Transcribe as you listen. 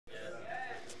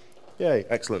Yay,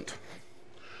 excellent.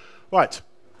 Right,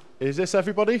 is this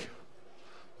everybody?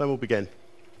 Then we'll begin.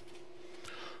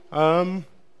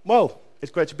 Well,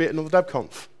 it's great to be at another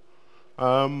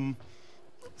DebConf.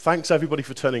 Thanks everybody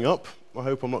for turning up. I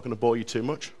hope I'm not going to bore you too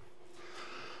much.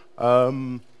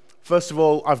 First of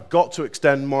all, I've got to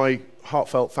extend my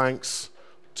heartfelt thanks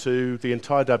to the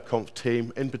entire DebConf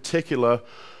team, in particular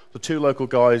the two local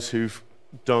guys who've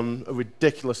done a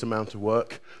ridiculous amount of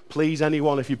work. Please,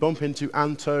 anyone, if you bump into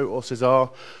Anto or Cesar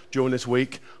during this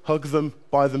week, hug them,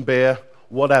 buy them beer,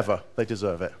 whatever. They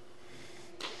deserve it.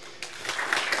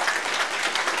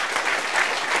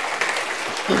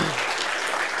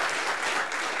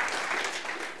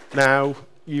 Now,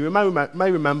 you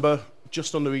may remember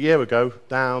just under a year ago,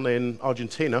 down in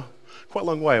Argentina, quite a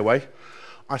long way away,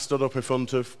 I stood up in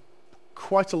front of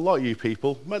quite a lot of you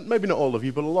people, maybe not all of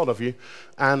you, but a lot of you,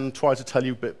 and tried to tell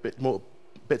you more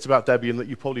bits about Debian that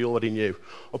you probably already knew.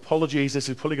 Apologies, this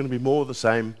is probably going to be more of the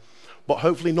same, but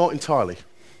hopefully not entirely.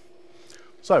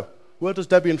 So, where does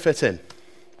Debian fit in?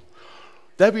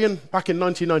 Debian, back in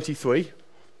 1993,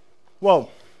 well,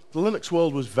 the Linux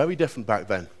world was very different back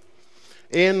then.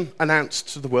 Ian announced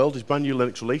to the world his brand new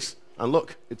Linux release, and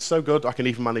look, it's so good I can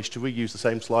even manage to reuse the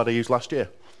same slide I used last year.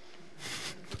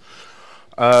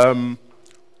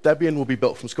 Debian will be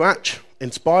built from scratch,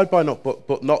 inspired by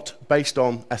but not based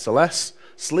on SLS,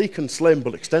 sleek and slim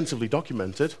but extensively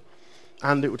documented,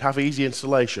 and it would have easy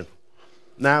installation.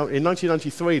 Now, in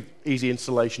 1993, easy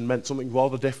installation meant something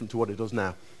rather different to what it does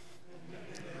now.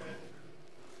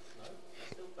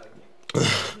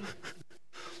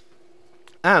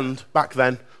 And back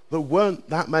then, there weren't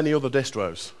that many other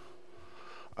distros.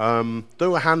 There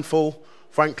were a handful.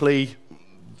 Frankly,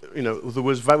 you know, there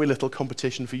was very little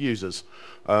competition for users.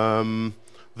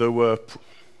 There were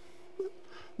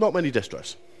not many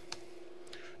distros.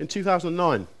 In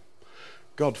 2009,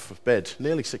 God forbid,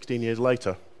 nearly 16 years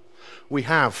later, we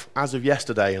have, as of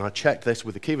yesterday, and I checked this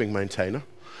with the keyring maintainer,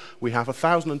 we have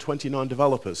 1,029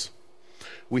 developers.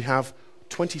 We have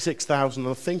 26,000,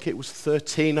 I think it was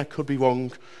 13, I could be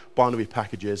wrong, binary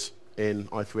packages in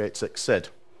i386 SID.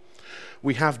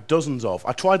 We have dozens of.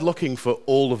 I tried looking for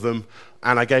all of them,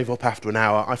 and I gave up after an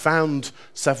hour. I found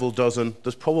several dozen.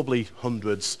 There's probably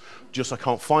hundreds, just I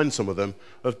can't find some of them,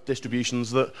 of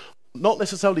distributions that not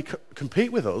necessarily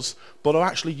compete with us, but are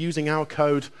actually using our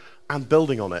code and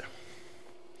building on it.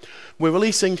 We're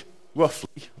releasing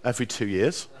roughly every 2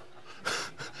 years.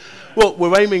 Well,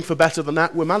 we're aiming for better than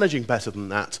that. We're managing better than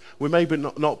that. We may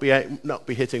not be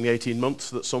hitting the 18 months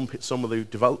that some of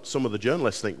the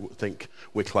journalists think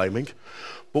we're claiming,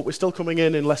 but we're still coming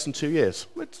in less than 2 years.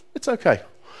 It's okay.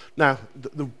 Now,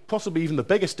 possibly even the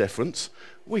biggest difference,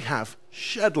 we have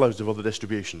shed loads of other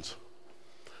distributions.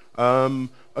 A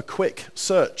quick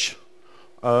search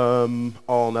on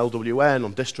LWN,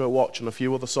 on DistroWatch, and a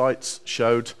few other sites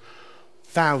showed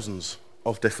thousands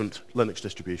of different Linux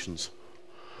distributions.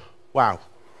 Wow.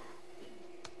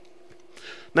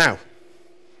 Now,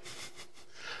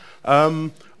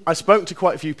 I spoke to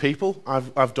quite a few people.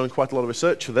 I've done quite a lot of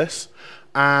research for this,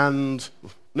 and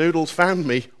Noodles found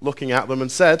me looking at them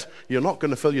and said, "You're not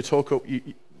going to fill your talk up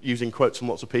using quotes from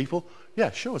lots of people."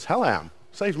 Yeah, sure as hell I am.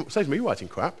 Saves me writing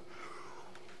crap.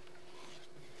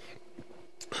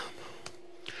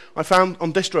 I found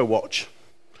on DistroWatch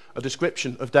a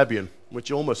description of Debian,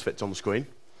 which almost fits on the screen.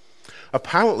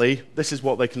 Apparently, this is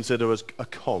what they consider as a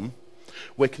con.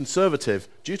 We're conservative.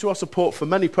 Due to our support for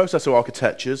many processor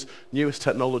architectures, newest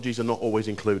technologies are not always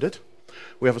included.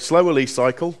 We have a slow release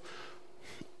cycle,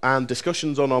 and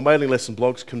discussions on our mailing lists and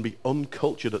blogs can be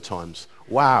uncultured at times.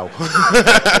 Wow.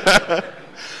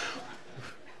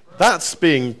 That's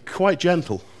being quite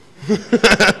gentle.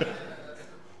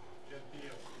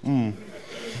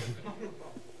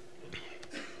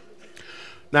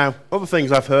 Now, other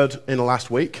things I've heard in the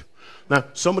last week. Now,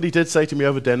 somebody did say to me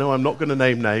over dinner, I'm not going to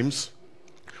name names,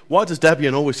 why does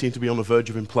Debian always seem to be on the verge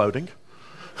of imploding?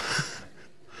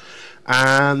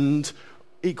 And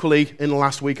equally, in the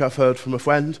last week, I've heard from a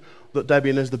friend that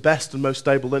Debian is the best and most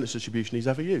stable Linux distribution he's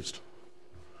ever used.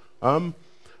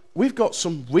 We've got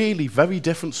some really very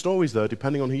different stories, though,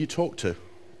 depending on who you talk to.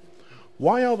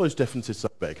 Why are those differences so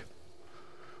big?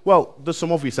 Well, there's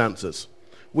some obvious answers.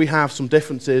 We have some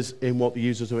differences in what the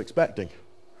users are expecting.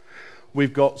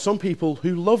 We've got some people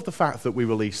who love the fact that we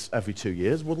release every 2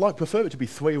 years, would prefer it to be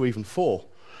 3 or even 4,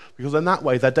 because in that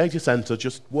way their data center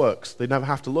just works. They never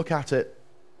have to look at it,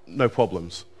 no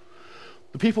problems.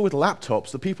 The people with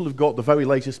laptops, the people who've got the very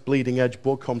latest bleeding edge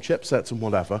Broadcom chipsets and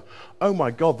whatever, oh my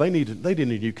God, they need a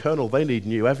new kernel, they need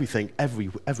new everything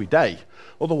every day.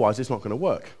 Otherwise, it's not going to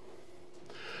work.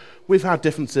 we've had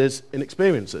differences in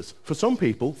experiences. For some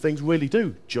people, things really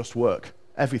do just work.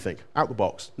 Everything, out the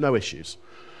box, no issues.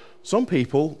 Some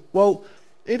people, well,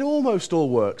 it almost all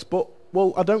works, but,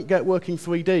 well, I don't get working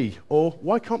 3D, or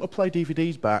why can't I play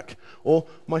DVDs back, or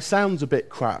my sound's a bit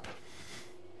crap.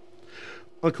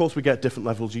 And of course, we get different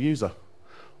levels of user.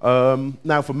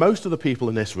 Now, for most of the people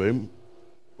in this room,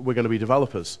 we're going to be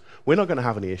developers. We're not going to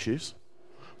have any issues.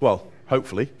 Well,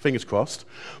 hopefully, fingers crossed.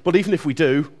 But even if we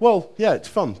do, well, yeah, it's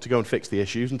fun to go and fix the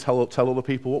issues and tell other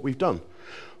people what we've done.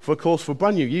 Of course, for a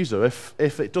brand new user, if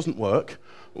it doesn't work,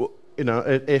 you know,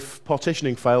 if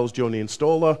partitioning fails during the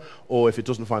installer, or if it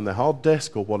doesn't find their hard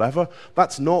disk or whatever,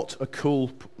 that's not a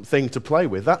cool thing to play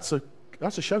with. That's a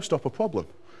showstopper problem.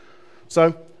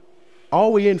 So, are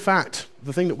we in fact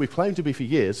the thing that we've claimed to be for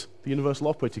years, the universal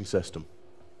operating system?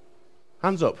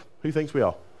 Hands up. Who thinks we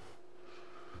are?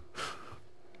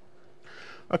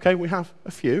 Okay, we have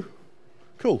a few.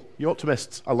 Cool. You're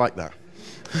optimists. I like that.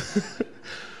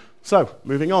 So,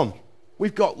 moving on.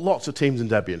 We've got lots of teams in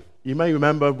Debian. You may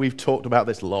remember we've talked about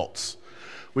this lots.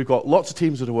 We've got lots of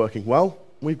teams that are working well.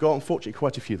 We've got, unfortunately,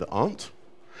 quite a few that aren't.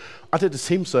 I did a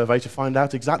team survey to find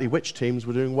out exactly which teams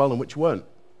were doing well and which weren't.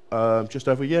 Just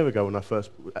over a year ago when I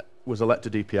first was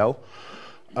elected DPL.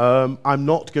 I'm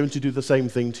not going to do the same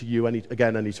thing to you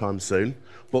again anytime soon,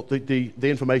 but the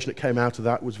information that came out of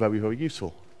that was very, very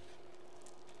useful.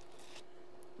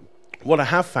 What I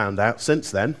have found out since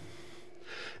then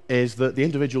is that the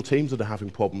individual teams that are having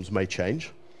problems may change,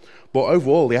 but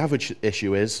overall the average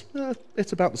issue is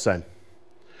it's about the same.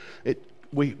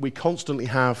 We constantly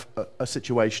have a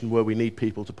situation where we need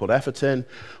people to put effort in.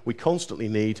 We constantly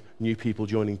need new people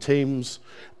joining teams.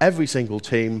 Every single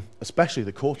team, especially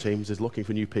the core teams, is looking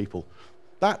for new people.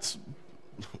 Let's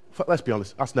be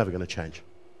honest, that's never going to change.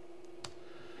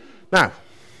 Now,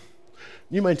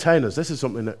 new maintainers, this is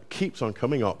something that keeps on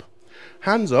coming up.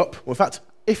 Hands up. Well, in fact,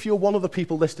 if you're one of the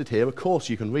people listed here, of course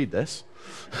you can read this.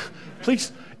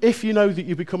 Please, if you know that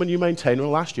you become a new maintainer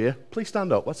last year, please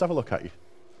stand up. Let's have a look at you.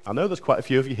 I know there's quite a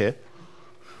few of you here.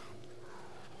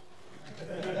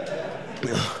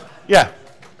 Yeah,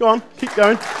 go on, keep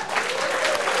going.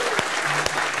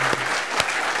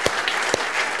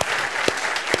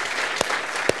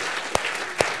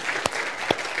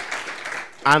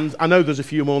 And I know there's a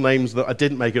few more names that I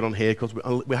didn't make it on here because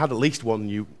we had at least one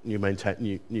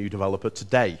new developer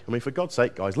today. I mean, for God's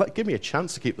sake, guys, give me a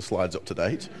chance to keep the slides up to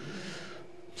date.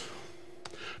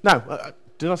 Now,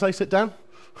 did I say sit down?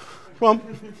 Come on.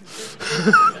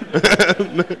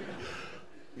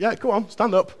 Yeah, go on,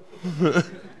 stand up.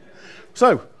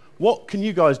 So, what can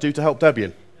you guys do to help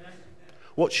Debian?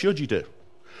 What should you do?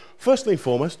 Firstly and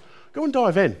foremost, go and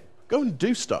dive in. Go and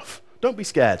do stuff. Don't be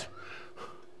scared.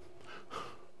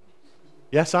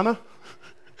 Yes, Anna?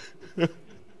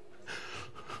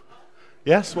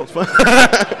 Yes, what's fun?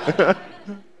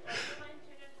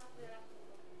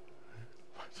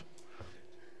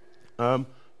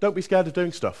 Don't be scared of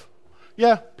doing stuff.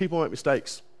 Yeah, people make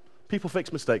mistakes. People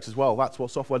fix mistakes as well. That's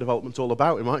what software development's all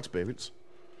about, in my experience.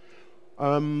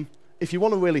 If you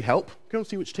want to really help, go and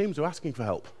see which teams are asking for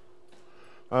help.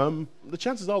 The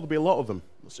chances are there'll be a lot of them.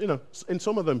 You know, in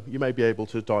some of them, you may be able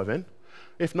to dive in.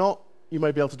 If not, you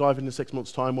may be able to dive in 6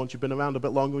 months' time once you've been around a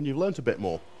bit longer and you've learned a bit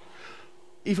more.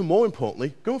 Even more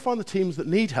importantly, go and find the teams that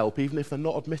need help even if they're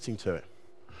not admitting to it.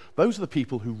 Those are the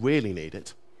people who really need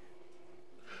it.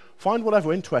 Find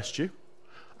whatever interests you,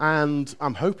 and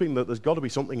I'm hoping that there's got to be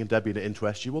something in Debian that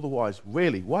interests you, otherwise,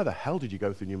 really, why the hell did you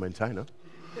go through new maintainer?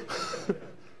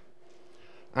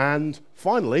 And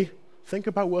finally, think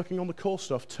about working on the core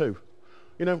stuff too.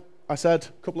 You know, I said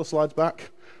a couple of slides back,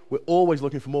 we're always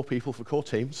looking for more people for core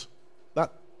teams.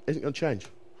 That isn't going to change.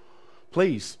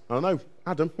 Please, I don't know,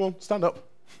 Adam, come on, stand up.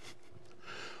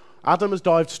 Adam has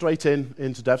dived straight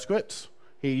into DevScript.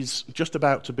 He's just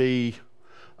about to be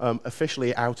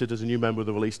officially outed as a new member of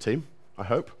the release team, I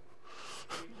hope.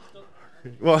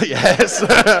 Well, yes.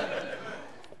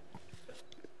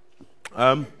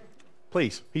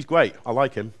 Please, he's great. I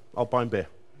like him. I'll buy him beer.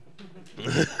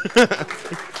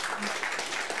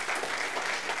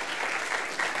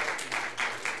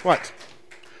 Right.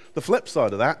 The flip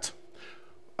side of that,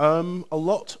 a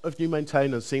lot of new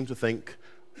maintainers seem to think,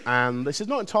 and this is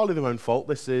not entirely their own fault,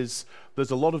 there's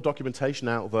a lot of documentation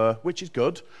out there, which is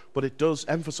good, but it does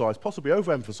emphasize, possibly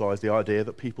overemphasize the idea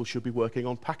that people should be working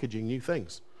on packaging new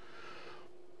things.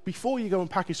 Before you go and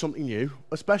package something new,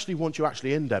 especially once you're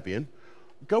actually in Debian,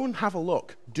 go and have a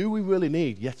look. Do we really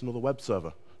need yet another web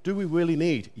server? do we really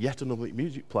need yet another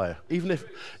music player? Even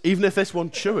if this one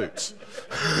churroots.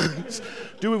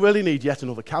 Do we really need yet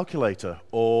another calculator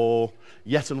or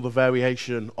yet another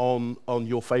variation on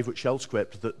your favorite shell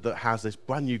script that has this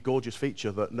brand new gorgeous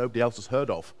feature that nobody else has heard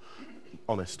of?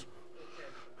 Honest.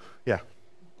 Yeah.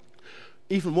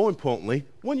 Even more importantly,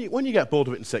 when you get bored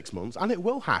of it in 6 months, and it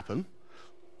will happen,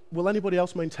 will anybody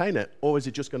else maintain it, or is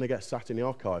it just going to get sat in the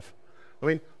archive? I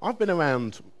mean, I've been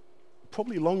around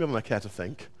probably longer than I care to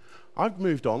think. I've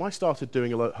moved on. I started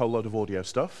doing a whole load of audio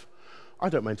stuff. I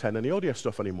don't maintain any audio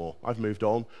stuff anymore. I've moved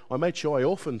on. I made sure I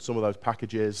orphaned some of those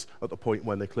packages at the point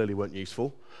when they clearly weren't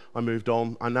useful. I moved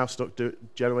on. I'm now stuck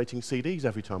generating CDs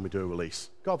every time we do a release.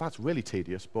 God, that's really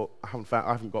tedious, but I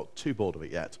haven't got too bored of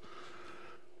it yet.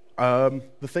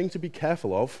 The thing to be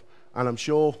careful of, and I'm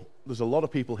sure there's a lot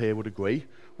of people here would agree,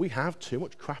 we have too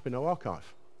much crap in our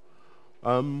archive.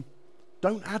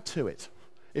 Don't add to it.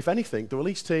 If anything, the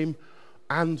release team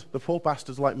and the poor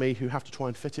bastards like me who have to try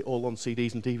and fit it all on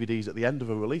CDs and DVDs at the end of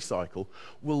a release cycle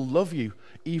will love you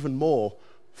even more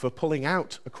for pulling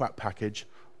out a crap package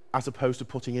as opposed to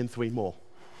putting in 3 more.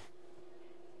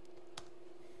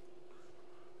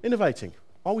 Innovating.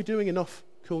 Are we doing enough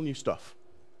cool new stuff?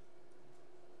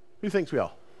 Who thinks we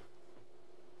are?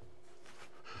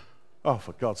 Oh,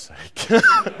 for God's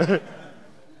sake.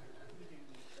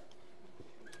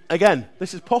 Again,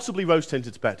 this is possibly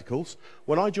rose-tinted spectacles.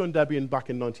 When I joined Debian back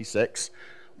in '96,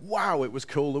 wow, it was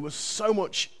cool. There was so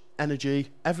much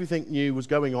energy. Everything new was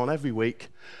going on every week,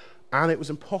 and it was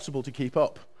impossible to keep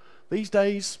up. These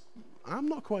days, I'm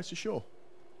not quite so sure.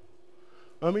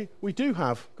 I mean, we do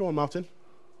have... Go on, Martin.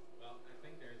 Well, I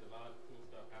think there's a lot of cool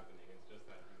stuff happening. It's just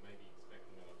that you may be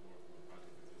expecting a lot more from a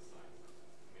project of this size.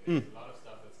 I mean, there's a lot of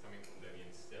stuff that's coming from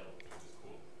Debian still, which is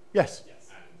cool. Yes.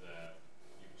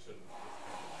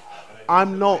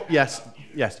 I'm not, yes,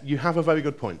 you have a very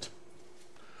good point.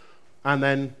 And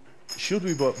then, should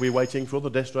we be waiting for other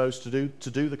distros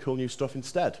to do the cool new stuff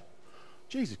instead?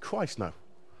 Jesus Christ, no.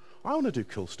 I want to do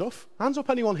cool stuff. Hands up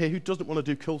anyone here who doesn't want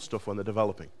to do cool stuff when they're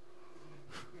developing.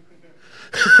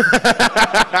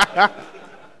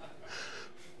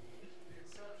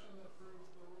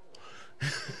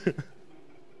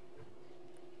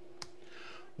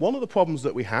 One of the problems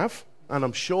that we have, and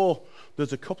I'm sure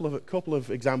there's a couple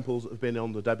of examples that have been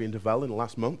on the Debian Devel in the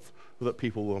last month that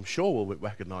people, I'm sure, will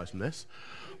recognize from this.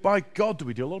 By God, do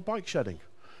we do a lot of bike shedding.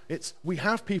 We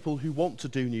have people who want to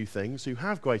do new things, who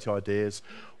have great ideas.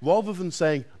 Rather than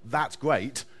saying, that's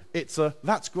great, it's a,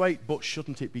 that's great, but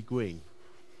shouldn't it be green?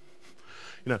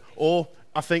 Or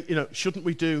I think, shouldn't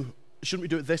we do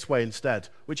it this way instead?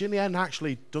 Which in the end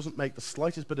actually doesn't make the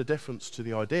slightest bit of difference to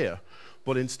the idea,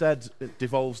 but instead it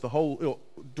devolves the whole,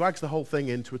 drags the whole thing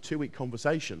into a 2-week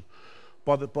conversation.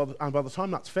 And by the time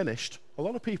that's finished, a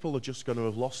lot of people are just going to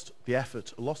have lost the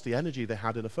effort, lost the energy they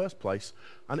had in the first place,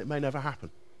 and it may never happen.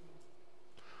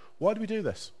 Why do we do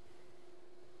this?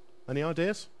 Any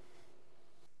ideas?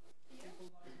 People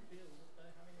like to feel that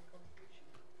they're having a contribution.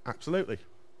 Absolutely.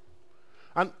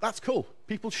 And that's cool.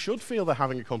 People should feel they're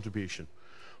having a contribution.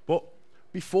 But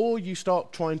before you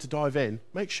start trying to dive in,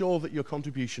 make sure that your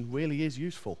contribution really is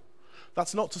useful.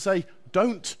 That's not to say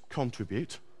don't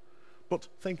contribute, but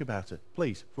think about it,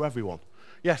 please, for everyone.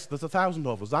 Yes, there's 1,000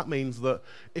 of us. That means that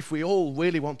if we all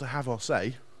really want to have our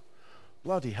say,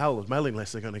 bloody hell, those mailing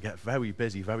lists are going to get very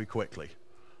busy very quickly.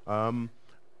 And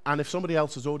if somebody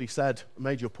else has already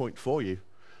made your point for you,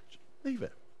 leave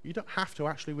it. You don't have to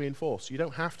actually reinforce. You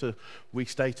don't have to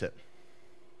restate it.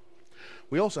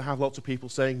 We also have lots of people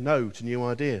saying no to new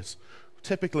ideas.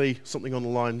 Typically something on the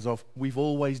lines of, we've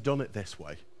always done it this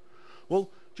way. Well,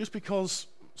 just because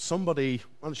somebody,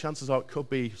 and the chances are it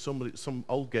could be some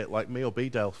old git like me or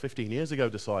BDel 15 years ago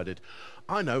decided,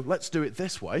 I know, let's do it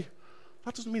this way,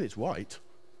 that doesn't mean it's right.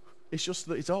 It's just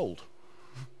that it's old.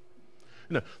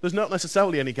 There's not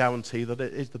necessarily any guarantee that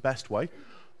it is the best way.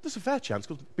 There's a fair chance,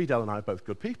 because BDel and I are both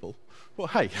good people. But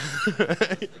hey. Even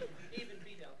BDel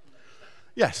can make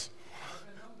Yes.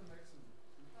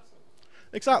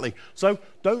 Exactly. So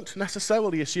don't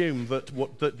necessarily assume that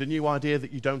the new idea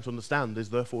that you don't understand is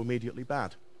therefore immediately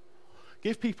bad.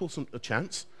 Give people a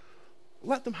chance.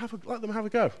 Let them have a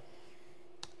go.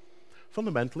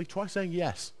 Fundamentally, try saying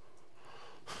yes.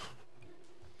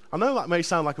 I know that may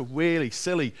sound like a really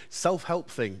silly self-help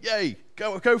thing. Yay,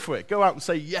 go for it. Go out and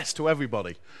say yes to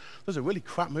everybody. There's a really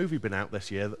crap movie been out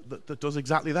this year that does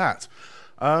exactly that.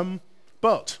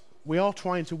 But we are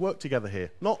trying to work together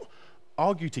here, not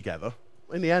argue together.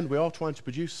 In the end, we are trying to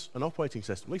produce an operating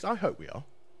system. At least I hope we are.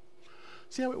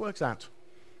 See how it works out.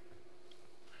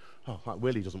 Oh, that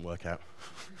really doesn't work out.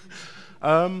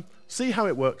 See how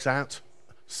it works out.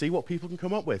 See what people can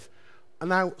come up with. And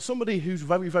now, somebody who's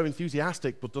very, very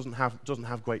enthusiastic but doesn't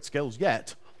have great skills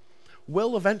yet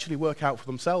will eventually work out for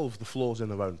themselves the flaws in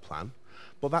their own plan,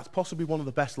 but that's possibly one of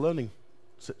the best learning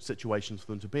situations for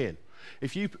them to be in.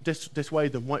 If you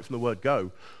dissuade them right from the word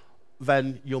go,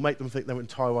 then you'll make them think their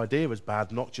entire idea is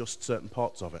bad, not just certain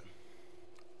parts of it.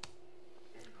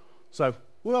 So,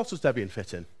 where else does Debian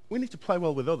fit in? We need to play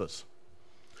well with others.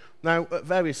 Now, at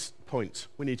various points,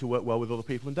 we need to work well with other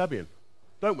people in Debian,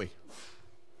 don't we?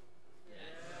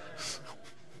 Yes.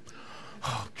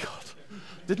 Oh, God.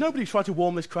 Did nobody try to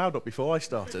warm this crowd up before I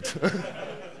started?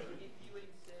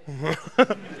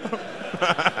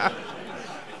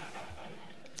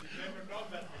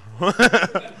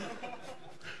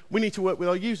 We need to work with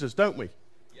our users, don't we?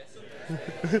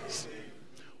 Yes.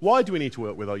 Why do we need to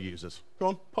work with our users? Go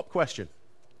on, pop question.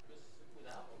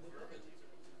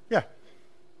 Yeah.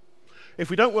 If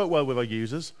we don't work well with our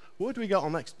users, where do we get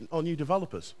our new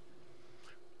developers?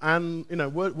 And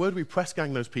where do we press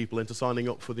gang those people into signing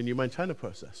up for the new maintainer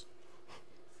process?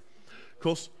 Of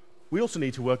course, we also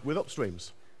need to work with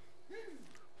upstreams.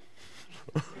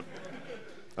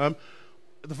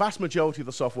 The vast majority of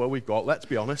the software we've got, let's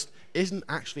be honest, isn't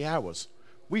actually ours.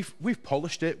 We've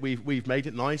polished it, we've made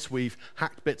it nice, we've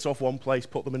hacked bits off one place,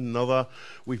 put them in another,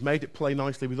 we've made it play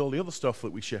nicely with all the other stuff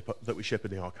that we ship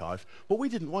in the archive, but we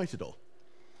didn't write it all.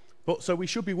 So we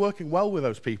should be working well with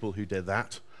those people who did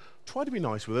that. Try to be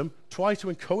nice with them, try to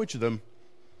encourage them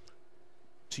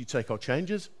to take our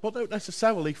changes, but don't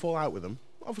necessarily fall out with them.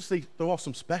 Obviously, there are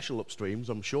some special upstreams,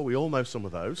 I'm sure we all know some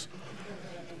of those,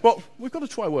 but we've got to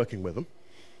try working with them.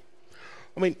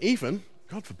 I mean, even,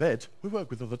 God forbid, we work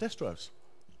with other distros.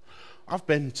 I've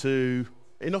been to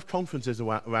enough conferences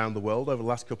around the world over the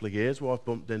last couple of years where I've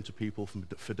bumped into people from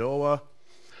Fedora,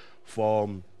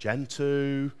 from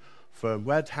Gentoo, from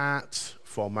Red Hat,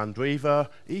 from Mandriva,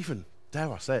 even,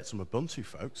 dare I say it, some Ubuntu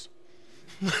folks.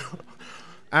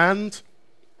 And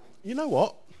you know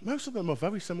what? Most of them are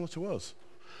very similar to us.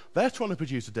 They're trying to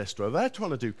produce a distro, they're trying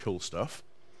to do cool stuff,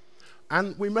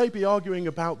 and we may be arguing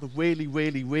about the really,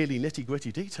 really, really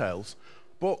nitty-gritty details,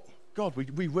 but God,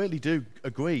 we really do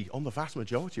agree on the vast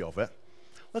majority of it.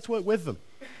 Let's work with them.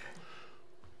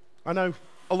 I know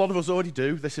a lot of us already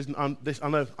do. I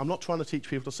know I'm not trying to teach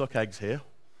people to suck eggs here,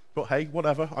 but hey,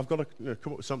 whatever. I've got to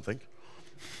come up with something.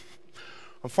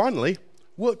 And finally,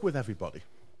 work with everybody.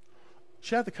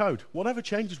 Share the code. Whatever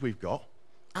changes we've got,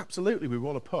 absolutely we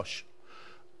want to push.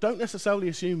 Don't necessarily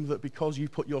assume that because you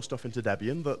put your stuff into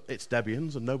Debian that it's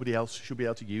Debian's and nobody else should be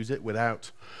able to use it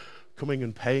without coming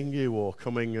and paying you or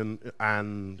coming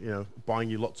and buying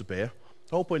you lots of beer.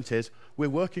 The whole point is we're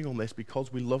working on this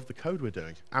because we love the code we're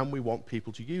doing and we want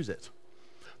people to use it.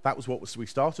 That was what we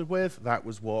started with. That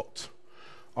was what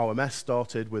RMS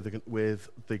started with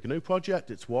the GNU project.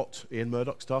 It's what Ian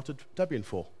Murdoch started Debian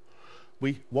for.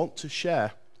 We want to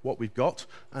share what we've got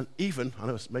and even, I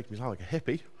know it's making me sound like a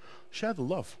hippie, share the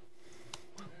love.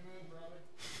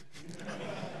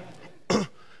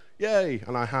 Yay,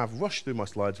 and I have rushed through my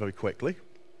slides very quickly.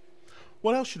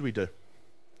 What else should we do?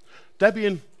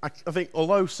 Debian, I think,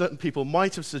 although certain people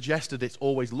might have suggested it's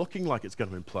always looking like it's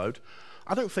going to implode,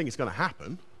 I don't think it's going to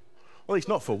happen. Well, at least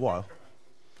not for a while.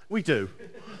 We do.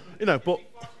 But...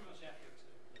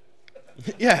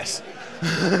 Yes.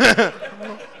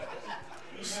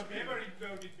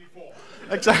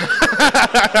 Exactly.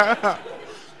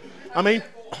 I mean...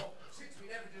 Since we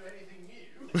never do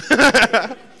anything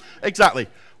new. Exactly.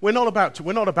 We're not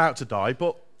about to die,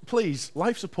 but please,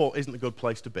 life support isn't a good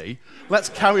place to be. Let's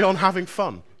carry on having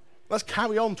fun. Let's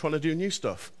carry on trying to do new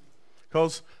stuff.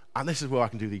 Because, and this is where I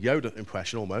can do the Yoda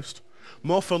impression almost,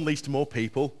 more fun leads to more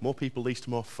people leads to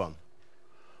more fun.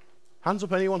 Hands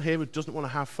up anyone here who doesn't want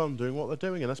to have fun doing what they're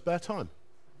doing in their spare time.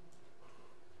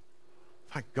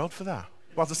 Thank God for that.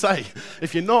 But to say,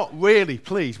 if you're not really,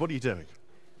 please, what are you doing?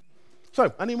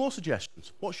 So, any more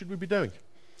suggestions? What should we be doing?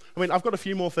 I mean, I've got a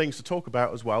few more things to talk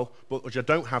about as well, but which I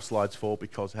don't have slides for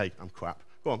because, hey, I'm crap.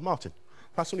 Go on, Martin.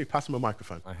 Pass him a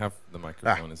microphone. I have the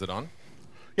microphone. Is it on?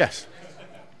 Yes.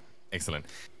 Excellent.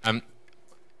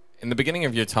 In the beginning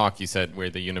of your talk, you said we're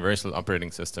the universal operating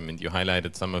system, and you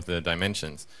highlighted some of the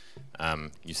dimensions.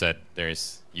 You said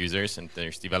there's users, and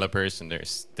there's developers, and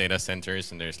there's data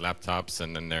centers, and there's laptops,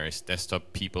 and then there's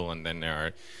desktop people, and then there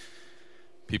are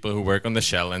people who work on the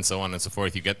shell, and so on and so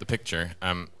forth. You get the picture.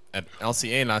 At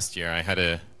LCA last year, I had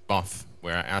a BOF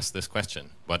where I asked this question: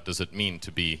 what does it mean to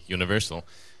be universal?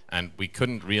 And we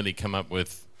couldn't really come up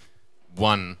with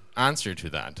one answer to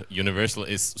that. Universal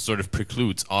sort of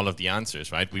precludes all of the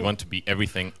answers, right? We want to be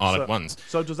everything all at once.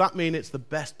 So does that mean it's the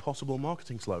best possible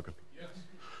marketing slogan? Yes.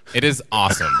 It is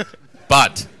awesome.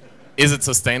 But is it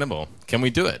sustainable? Can we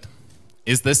do it?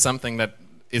 Is this something that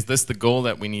is this the goal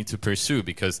that we need to pursue?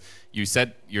 Because you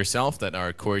said yourself that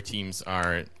our core teams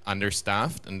are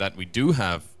understaffed and that we do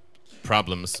have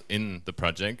problems in the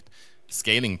project,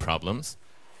 scaling problems.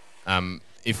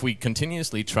 If we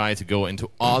continuously try to go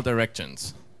into all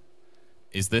directions,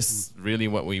 is this really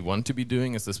what we want to be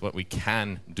doing? Is this what we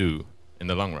can do in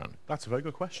the long run? That's a very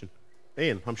good question.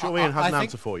 Ian, I'm sure Ian has an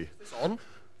answer for you. Is on?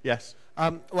 Yes.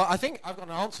 Well, I think I've got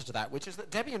an answer to that, which is that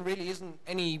Debian really isn't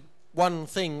any one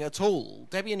thing at all.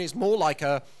 Debian is more like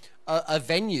a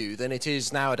venue than it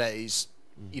is nowadays,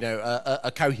 you know,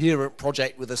 a coherent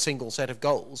project with a single set of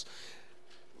goals.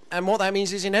 And what that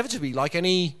means is inevitably, like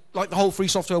the whole free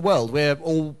software world, we're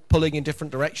all pulling in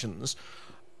different directions,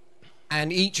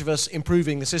 and each of us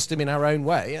improving the system in our own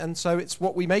way, and so it's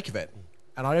what we make of it.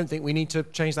 And I don't think we need to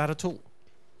change that at all.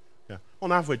 Yeah.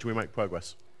 On average, we make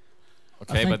progress.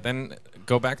 Okay, but then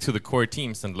go back to the core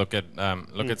teams and look at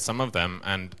some of them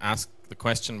and ask the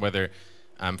question whether,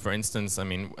 for instance, I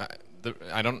mean,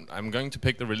 I'm going to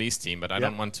pick the release team, but I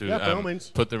don't want to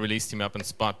put the release team up in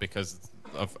spot because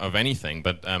of anything.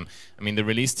 But I mean, the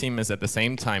release team is at the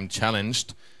same time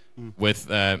challenged with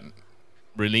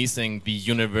releasing the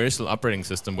universal operating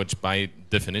system, which by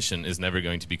definition is never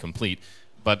going to be complete,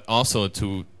 but also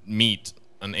to meet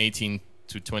an 18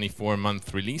 to 24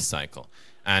 month release cycle.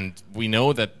 And we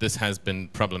know that this has been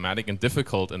problematic and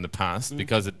difficult in the past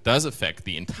because it does affect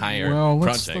the entire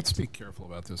project. Let's be careful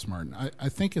about this, Martin. I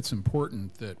think it's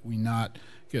important that we not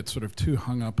get sort of too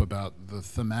hung up about the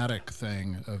thematic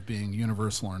thing of being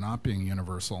universal or not being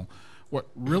universal. What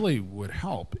really would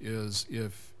help is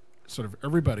if sort of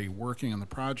everybody working on the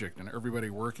project and everybody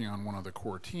working on one of the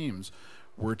core teams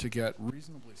were to get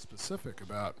reasonably specific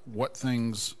about what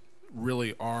things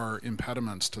really are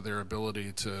impediments to their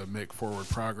ability to make forward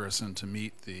progress and to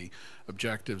meet the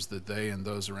objectives that they and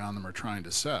those around them are trying to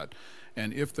set.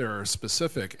 And if there are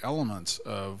specific elements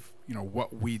of, you know,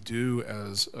 what we do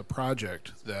as a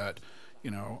project that,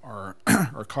 you know, are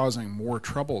are causing more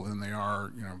trouble than they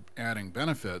are, you know, adding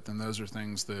benefit, then those are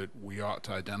things that we ought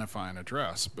to identify and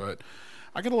address. But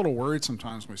I get a little worried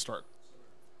sometimes when we start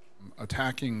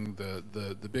attacking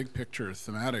the big picture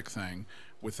thematic thing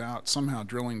without somehow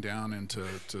drilling down into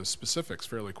specifics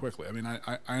fairly quickly. I mean,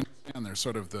 I understand there's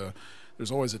sort of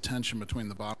there's always a tension between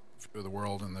the bottom view of the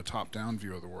world and the top-down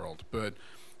view of the world, but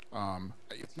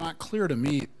it's not clear to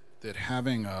me that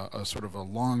having a sort of a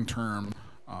long-term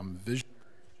vision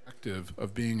objective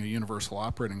of being a universal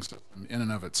operating system in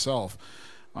and of itself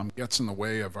gets in the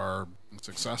way of our being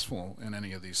successful in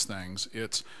any of these things.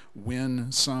 It's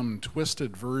when some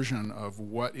twisted version of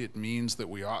what it means that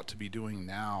we ought to be doing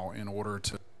now in order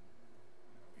to,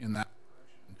 in that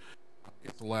direction,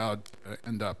 it's allowed to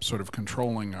end up sort of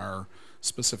controlling our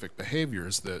specific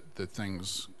behaviors that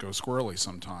things go squirrely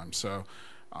sometimes. So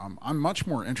I'm much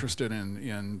more interested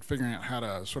in figuring out how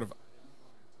to sort of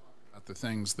at the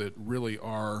things that really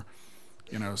are,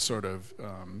 you know, sort of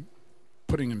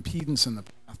putting impedance in the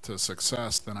path to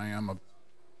success than I am,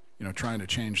 you know, trying to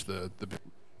change the.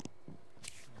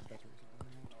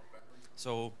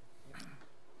 So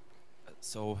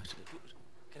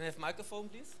can I have microphone,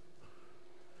 please?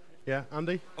 Yeah,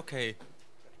 Andy? Okay.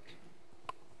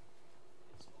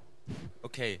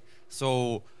 Okay,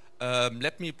 so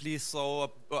let me please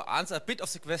answer a bit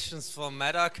of the questions from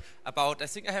Madak about, I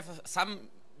think I have some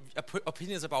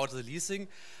opinions about releasing.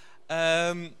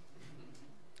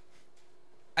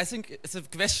 I think the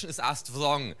question is asked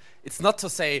wrong. It's not to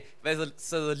say whether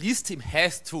the release team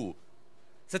has to.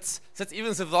 That's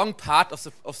even the wrong part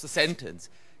of the sentence.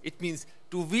 It means,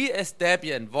 do we as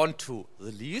Debian want to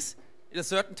release in a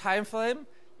certain time frame?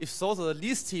 If so, the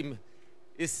release team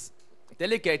is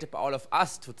delegated by all of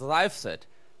us to drive that,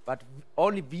 but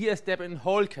only we as Debian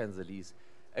whole can release.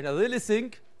 And I really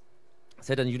think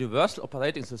that a universal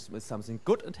operating system is something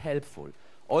good and helpful,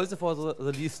 also for the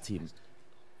release team.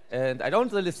 And I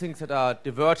don't really think that our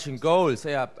diverging goals,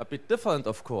 they are a bit different,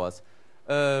 of course.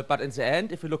 But in the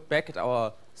end, if we look back at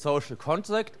our social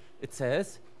contract, it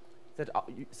says that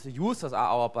the users are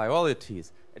our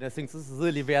priorities. And I think this is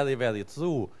really very, very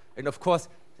true. And of course,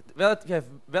 we have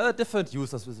very different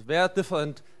users with very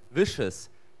different wishes.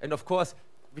 And of course,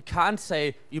 we can't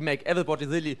say you make everybody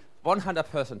really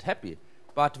 100% happy.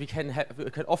 But we can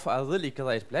offer a really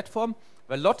great platform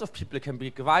where a lot of people can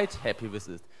be quite happy with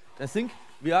it. I think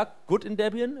we are good in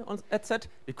Debian at that.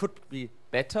 We could be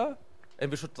better, and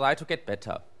we should try to get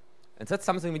better. And that's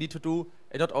something we need to do,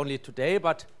 and not only today,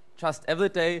 but just every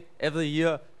day, every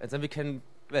year, and then we can,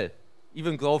 well,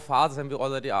 even grow farther than we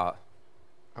already are.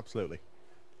 Absolutely.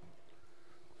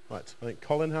 Right, I think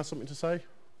Colin has something to say.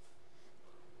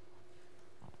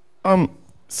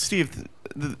 Steve,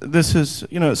 this is,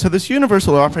 so this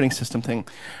universal operating system thing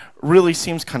really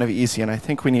seems kind of easy, and I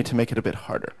think we need to make it a bit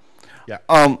harder. Yeah.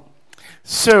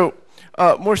 So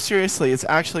more seriously, it's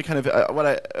actually kind of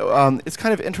it's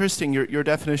kind of interesting, your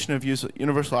definition of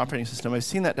universal operating system. I've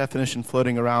seen that definition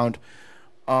floating around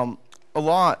a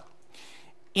lot,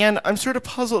 and I'm sort of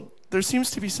puzzled. There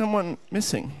seems to be someone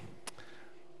missing.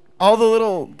 All the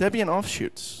little Debian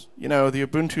offshoots, the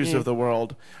Ubuntus of the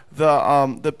world,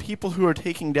 the people who are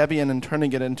taking Debian and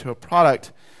turning it into a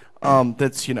product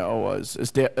that's, as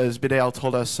Bidale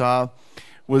told us,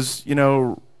 was,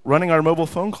 running our mobile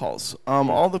phone calls.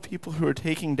 All the people who are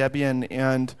taking Debian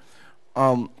and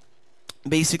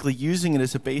basically using it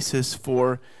as a basis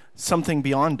for something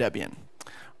beyond Debian.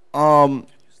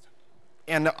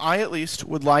 And I, at least,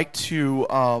 would like to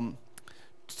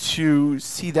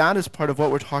see that as part of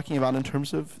what we're talking about in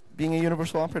terms of being a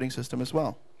universal operating system as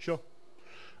well. Sure.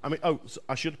 I mean, so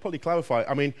I should probably clarify.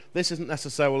 I mean, this isn't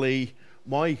necessarily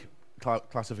my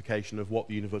classification of what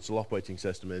the universal operating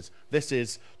system is. This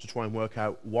is to try and work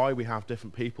out why we have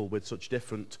different people with such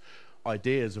different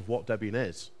ideas of what Debian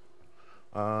is.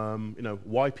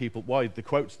 Why the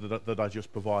quotes that I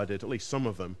just provided, at least some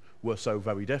of them, were so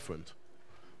very different.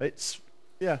 It's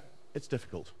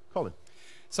difficult. Colin.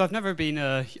 So I've never been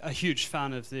a huge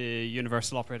fan of the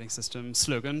universal operating system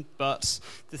slogan, but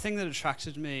the thing that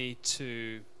attracted me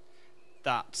to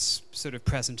that sort of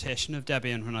presentation of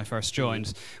Debian when I first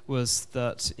joined was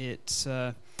that it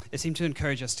seemed to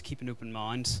encourage us to keep an open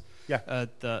mind. Yeah.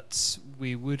 That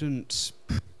we wouldn't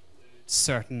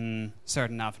certain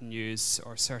avenues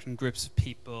or certain groups of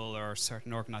people or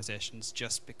certain organizations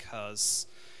just because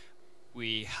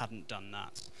we hadn't done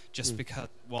that, just because it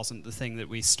wasn't the thing that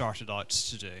we started out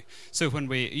to do. So when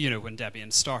when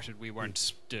Debian started, we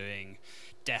weren't doing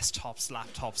desktops,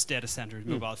 laptops, data centers,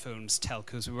 mobile phones,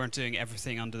 telcos. We weren't doing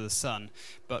everything under the sun,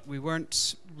 but we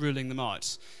weren't ruling them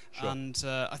out. Sure. And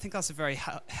I think that's a very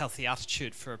healthy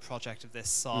attitude for a project of this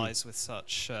size with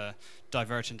such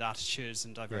divergent attitudes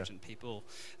and divergent people.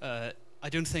 I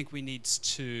don't think we need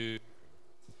to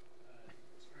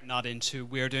not into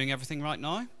we're doing everything right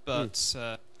now, but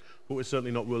but we're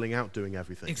certainly not ruling out doing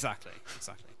everything. Exactly.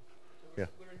 Yeah.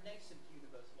 We're a nascent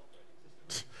universal operating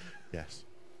system. Yes.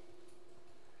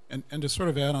 And to sort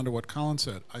of add on to what Colin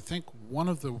said, I think one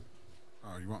of the...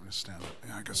 Oh, you want me to stand up?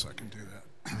 Yeah, I guess I can do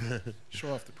that.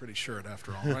 Show off the pretty shirt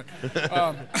after all, right?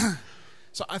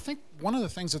 So I think one of the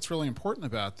things that's really important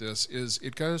about this is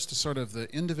it goes to sort of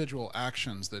the individual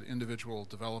actions that individual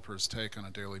developers take on a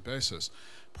daily basis.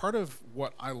 Part of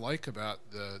what I like about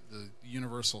the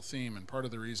universal theme, and part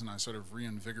of the reason I sort of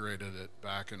reinvigorated it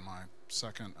back in my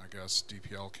second, I guess,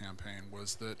 DPL campaign,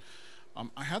 was that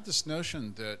I had this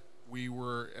notion that we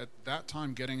were at that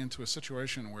time getting into a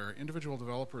situation where individual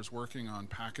developers working on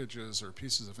packages or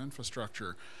pieces of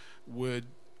infrastructure would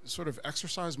sort of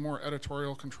exercise more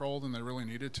editorial control than they really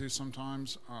needed to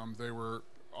sometimes. They were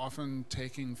often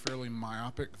taking fairly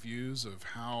myopic views of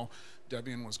how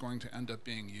Debian was going to end up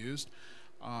being used.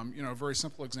 A very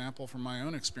simple example from my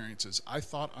own experiences. I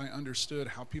thought I understood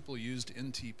how people used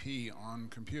NTP on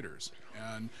computers.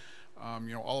 And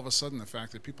all of a sudden the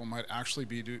fact that people might actually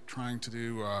be trying to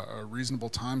do a reasonable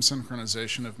time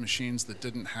synchronization of machines that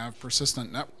didn't have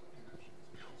persistent network,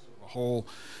 a whole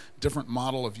different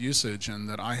model of usage and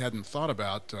that I hadn't thought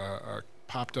about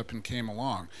popped up and came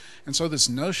along. And so this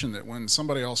notion that when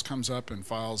somebody else comes up and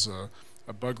files a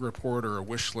bug report or a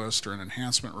wish list or an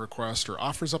enhancement request or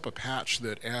offers up a patch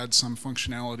that adds some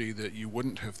functionality that you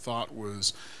wouldn't have thought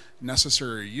was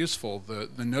necessary or useful,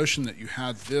 the notion that you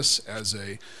had this as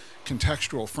a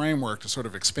contextual framework to sort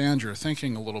of expand your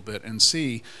thinking a little bit and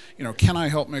see, can I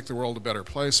help make the world a better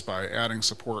place by adding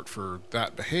support for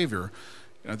that behavior?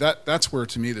 That's where,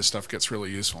 to me, this stuff gets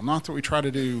really useful. Not that we try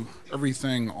to do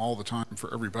everything all the time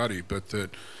for everybody, but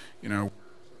that,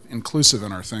 inclusive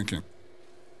in our thinking.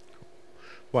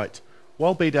 Right.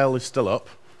 While BDEL is still up,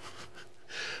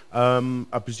 I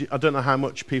don't know how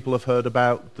much people have heard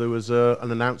about, there was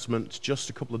an announcement just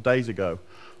a couple of days ago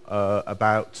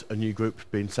about a new group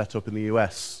being set up in the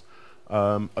US,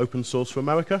 Open Source for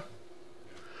America.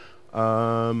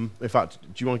 In fact, do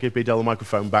you want to give BDEL the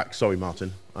microphone back? Sorry,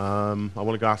 Martin. I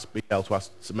want to ask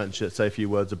BDEL to say a few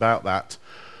words about that.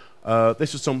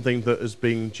 This is something that has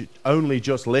been only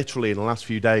just literally in the last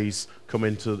few days come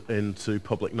into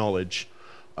public knowledge.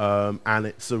 And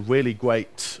it's a really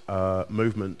great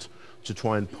movement to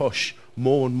try and push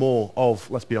more and more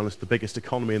of, let's be honest, the biggest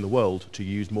economy in the world to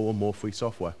use more and more free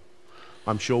software.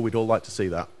 I'm sure we'd all like to see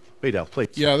that. BDEL, please.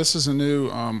 Yeah, this is a new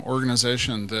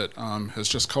organization that has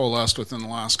just coalesced within the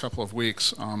last couple of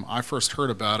weeks. I first heard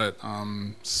about it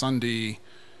Sunday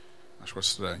gosh,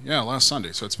 what's today? Yeah, last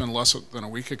Sunday. So it's been less than a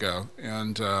week ago.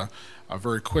 And I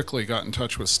very quickly got in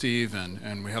touch with Steve,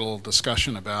 and we had a little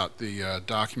discussion about the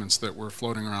documents that were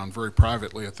floating around very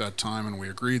privately at that time, and we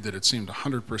agreed that it seemed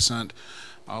 100%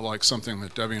 like something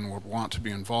that Debian would want to be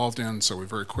involved in. So we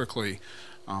very quickly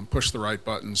pushed the right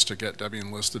buttons to get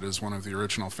Debian listed as one of the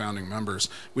original founding members.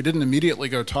 We didn't immediately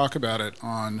go talk about it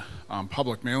on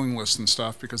public mailing lists and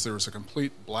stuff because there was a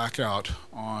complete blackout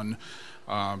on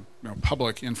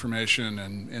public information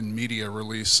and media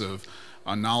release of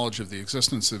knowledge of the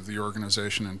existence of the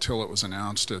organization until it was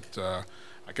announced at,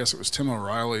 I guess it was Tim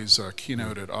O'Reilly's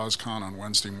keynote at OSCON on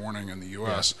Wednesday morning in the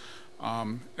U.S.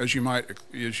 Yeah. As you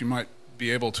might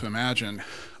be able to imagine,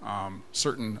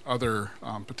 certain other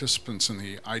participants in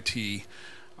the IT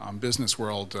business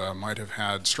world might have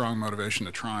had strong motivation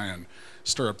to try and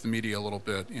stir up the media a little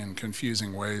bit in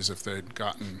confusing ways if they'd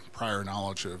gotten prior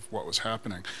knowledge of what was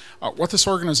happening. What this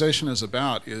organization is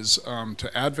about is to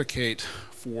advocate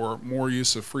for more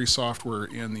use of free software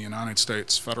in the United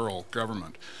States federal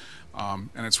government. And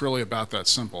it's really about that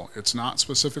simple. It's not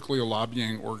specifically a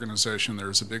lobbying organization.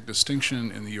 There's a big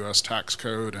distinction in the U.S. tax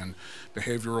code and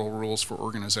behavioral rules for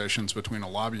organizations between a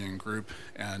lobbying group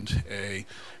and a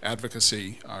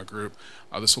advocacy group.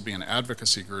 This will be an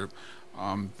advocacy group.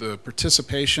 The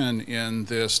participation in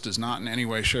this does not in any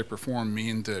way, shape, or form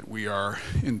mean that we are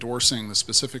endorsing the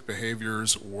specific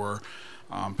behaviors or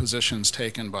positions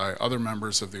taken by other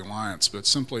members of the Alliance, but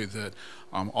simply that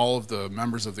all of the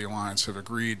members of the Alliance have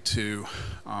agreed to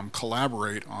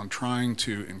collaborate on trying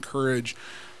to encourage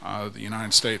the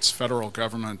United States federal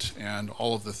government and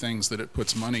all of the things that it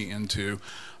puts money into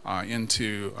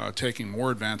taking more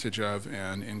advantage of,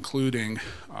 and including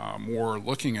more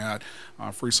looking at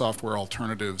free software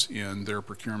alternatives in their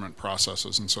procurement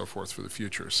processes and so forth for the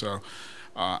future. So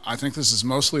I think this is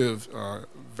mostly of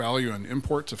value and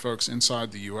import to folks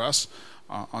inside the U.S.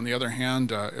 On the other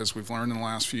hand, as we've learned in the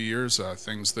last few years,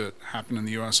 things that happen in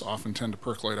the U.S. often tend to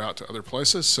percolate out to other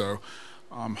places. So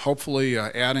hopefully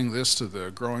adding this to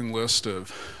the growing list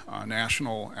of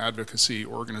national advocacy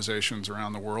organizations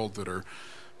around the world that are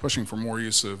pushing for more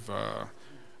use of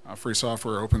free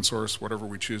software, open source, whatever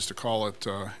we choose to call it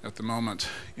at the moment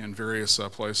in various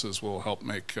places will help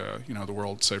make the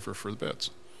world safer for the bits.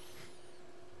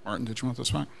 Martin, did you want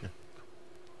this back? Yeah.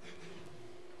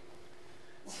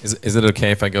 Is it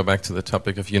okay if I go back to the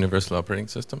topic of universal operating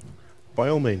system? By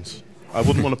all means. I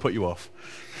wouldn't want to put you off.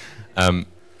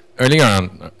 Earlier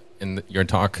on in your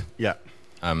talk, yeah,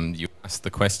 you asked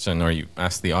the question, or you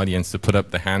asked the audience to put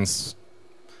up the hands,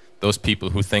 those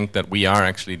people who think that we are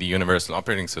actually the universal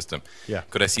operating system. Yeah.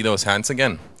 Could I see those hands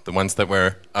again? The ones that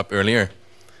were up earlier?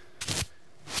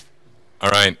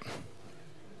 All right.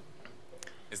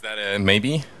 Is that a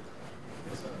maybe?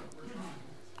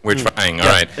 We're trying, all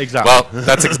right. Exactly. Well,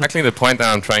 that's exactly the point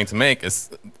that I'm trying to make. Is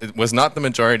it was not the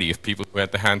majority of people who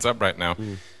had the hands up right now.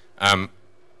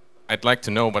 I'd like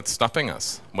to know what's stopping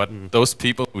us. What those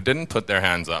people who didn't put their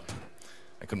hands up.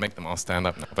 I could make them all stand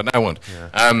up now, but I won't.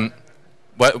 Yeah.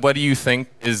 What do you think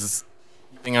is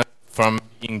keeping us from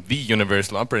being the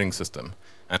universal operating system?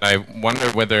 And I wonder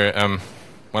whether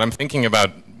what I'm thinking about,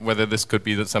 whether this could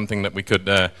be something that we could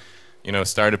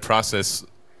start a process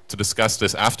to discuss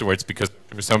this afterwards, because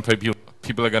some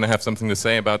people are going to have something to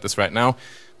say about this right now,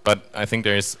 but I think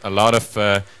there's a lot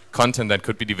of content that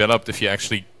could be developed if you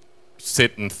actually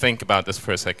sit and think about this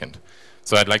for a second.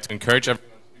 So I'd like to encourage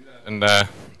everyone to do that, and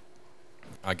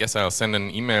I guess I'll send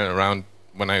an email around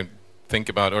when I think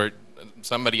about, or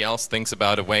somebody else thinks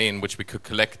about a way in which we could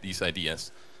collect these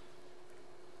ideas.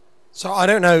 So I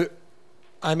don't know,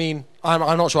 I mean,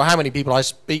 I'm not sure how many people I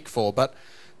speak for, but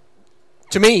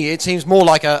to me, it seems more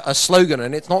like a slogan,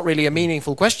 and it's not really a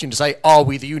meaningful question to say, are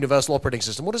we the universal operating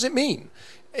system? What does it mean?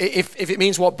 If it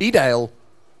means what Bdale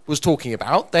was talking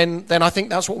about, then I think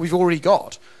that's what we've already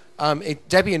got.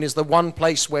 Debian is the one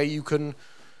place where you can,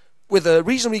 with a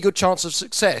reasonably good chance of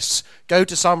success, go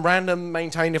to some random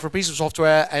maintainer for a piece of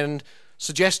software and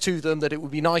suggest to them that it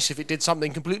would be nice if it did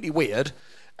something completely weird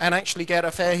and actually get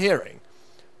a fair hearing.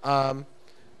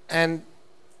 And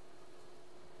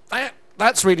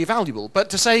that's really valuable. But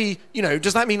to say,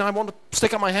 does that mean I want to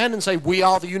stick up my hand and say we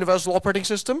are the universal operating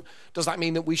system? Does that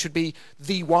mean that we should be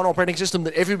the one operating system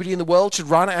that everybody in the world should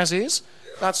run as is?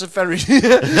 That's a very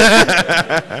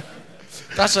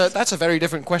that's a very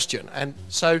different question. And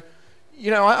so,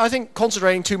 I think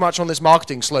concentrating too much on this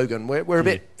marketing slogan, we're a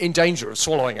bit in danger of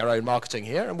swallowing our own marketing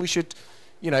here, and we should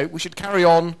carry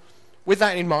on with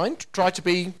that in mind. Try to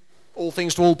be all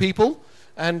things to all people,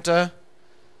 and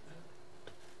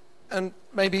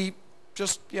maybe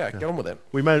just get on with it.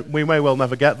 We may well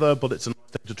never get there, but it's a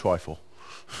nice thing to try for.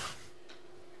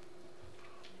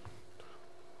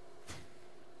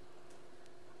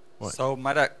 Right. So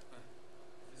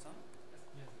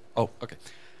oh, okay.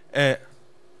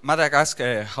 Madak asked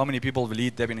how many people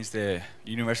believe Debian is the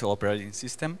universal operating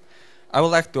system. I would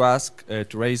like to ask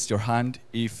to raise your hand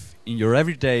if in your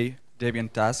everyday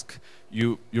Debian task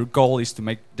your goal is to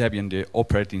make Debian the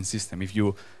operating system. If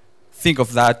you think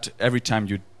of that every time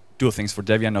you do things for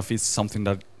Debian, if it's something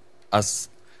that, as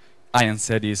Ian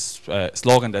said, is a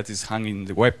slogan that is hung in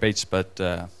the web page, but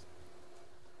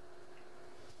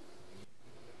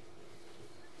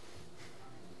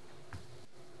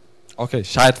okay,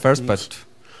 shy at first, but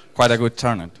quite a good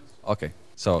turnout. Okay,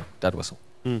 so that was all.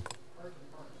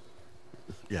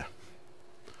 Yeah.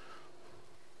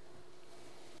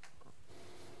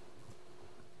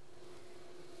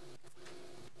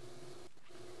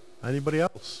 Anybody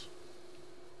else?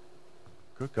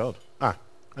 Good God.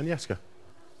 Agnieszka.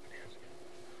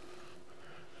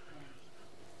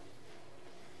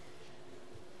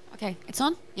 Okay, it's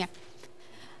on? Yeah.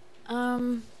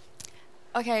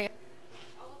 Okay.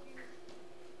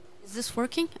 Is this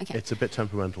working? Okay. It's a bit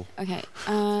temperamental. Okay.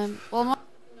 Well, I'm not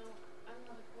a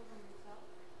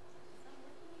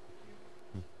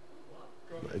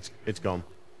coder myself. It's gone.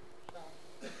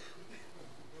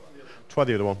 Try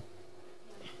the other one.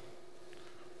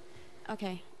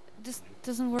 Okay. This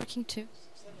isn't working too.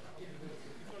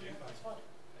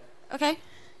 Okay.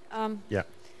 Yeah.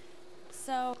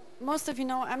 So most of you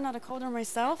know I'm not a coder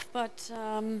myself, but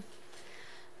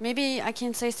maybe I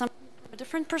can say something from a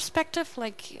different perspective,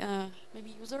 like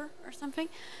maybe user or something.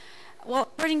 Well,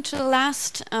 according to the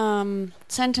last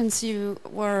sentence you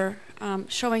were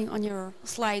showing on your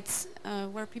slides,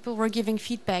 where people were giving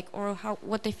feedback or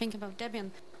what they think about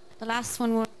Debian, the last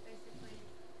one was basically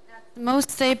that's the most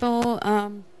stable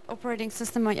operating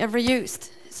system I ever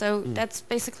used. So that's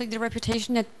basically the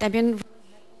reputation that Debian over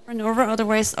and over.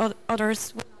 Otherwise,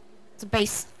 others will use the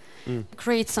base to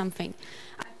create something.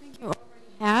 I think you already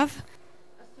have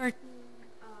a certain,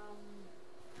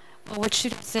 well, what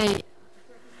should I say? Potential,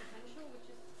 which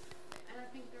is, and I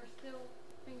think there are still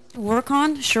things to work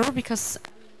on, sure, because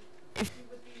if it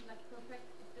would be like perfect,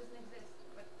 it doesn't exist.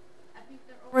 But I think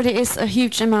there already is a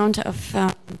huge amount of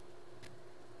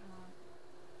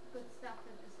good stuff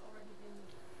that has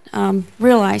already been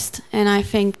realized, and I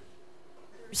think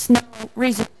there's no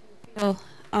reason to feel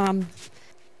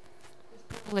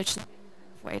privileged in any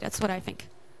kind of way. That's what I think.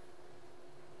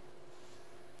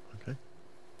 Okay.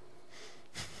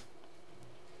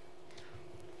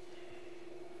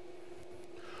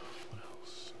 What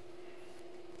else?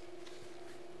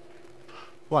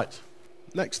 Right.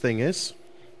 Next thing is,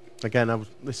 again,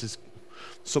 this is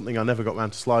something I never got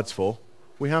around to slides for.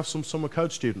 We have some summer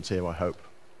code students here, I hope.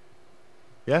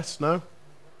 Yes? No?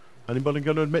 Anybody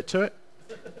going to admit to it?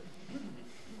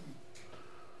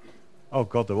 Oh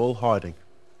God, they're all hiding.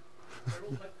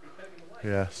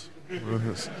 Yes.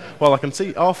 Well, I can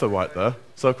see Arthur right there.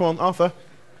 So come on, Arthur.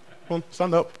 Come on,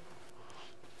 stand up.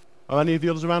 Are any of the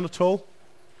others around at all?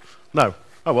 No.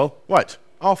 Oh well, right.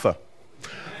 Arthur.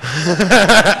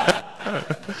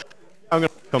 I'm going to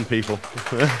pick on people.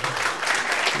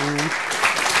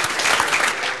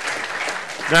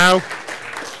 Now,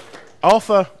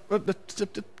 Arthur,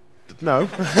 no,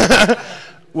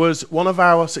 was one of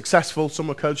our successful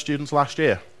summer code students last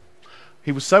year.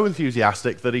 He was so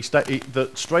enthusiastic that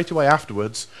that straight away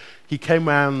afterwards he came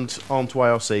round onto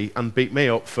IRC and beat me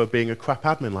up for being a crap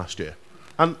admin last year,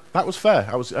 and that was fair.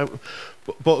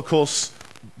 But of course,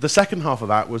 the second half of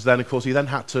that was then, of course, he then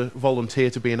had to volunteer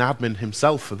to be an admin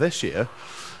himself for this year,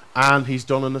 and he's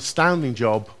done an astounding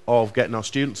job of getting our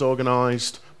students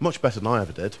organised, much better than I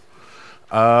ever did.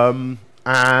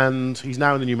 And he's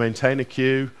now in the new maintainer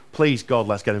queue. Please, God,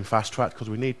 let's get him fast-tracked because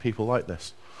we need people like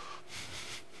this.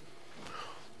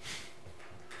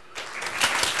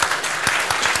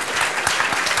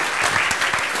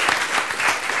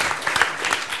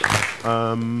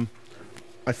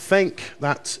 I think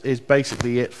that is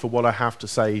basically it for what I have to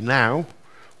say now.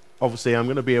 Obviously, I'm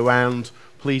going to be around.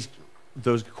 Please,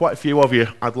 there's quite a few of you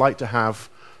I'd like to have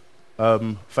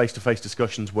face-to-face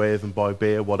discussions with and buy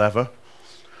beer, whatever.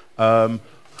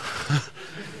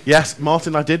 Yes,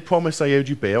 Martin, I did promise I owed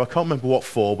you beer. I can't remember what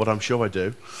for, but I'm sure I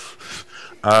do.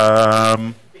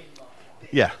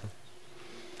 Yeah.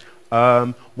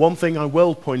 One thing I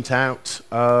will point out,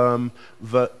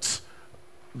 that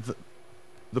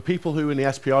the people who in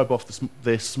the SPI buff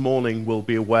this morning will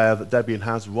be aware that Debian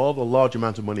has a rather large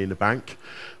amount of money in the bank,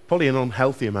 probably an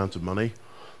unhealthy amount of money.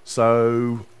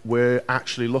 So we're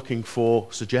actually looking for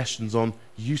suggestions on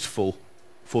useful,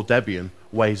 for Debian,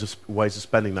 ways of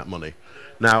spending that money.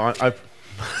 Now,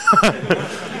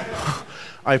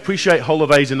 I appreciate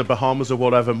holidays in the Bahamas or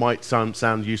whatever might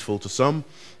sound useful to some,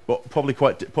 but probably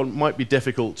might be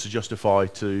difficult to justify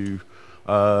to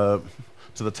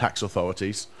the tax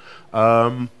authorities.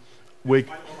 We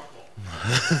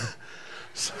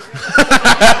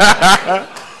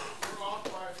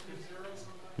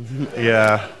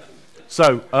yeah.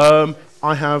 So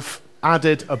I have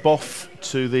added a BOF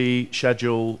to the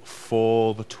schedule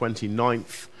for the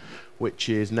 29th, which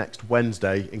is next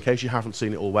Wednesday. In case you haven't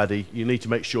seen it already, you need to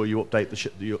make sure you update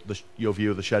your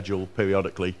view of the schedule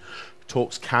periodically.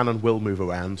 Talks can and will move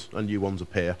around, and new ones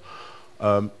appear.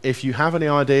 If you have any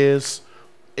ideas,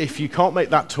 if you can't make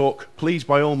that talk, please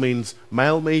by all means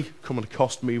mail me, come and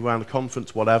accost me around the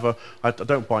conference, whatever. I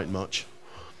don't bite much.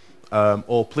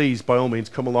 Or please by all means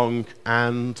come along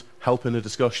and help in a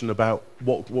discussion about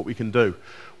what we can do.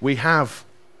 We have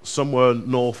somewhere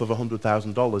north of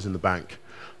 $100,000 in the bank.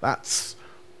 That's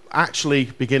actually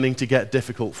beginning to get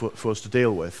difficult for us to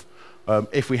deal with.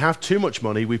 If we have too much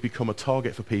money, we become a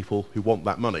target for people who want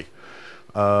that money.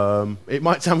 It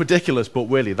might sound ridiculous, but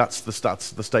really that's the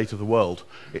state of the world.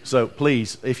 So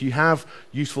please, if you have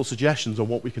useful suggestions on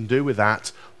what we can do with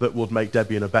that would make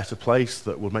Debian a better place,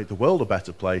 that would make the world a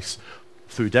better place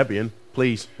through Debian,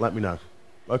 please let me know.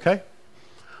 Okay?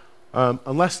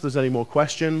 Unless there's any more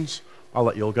questions, I'll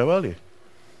let you all go early.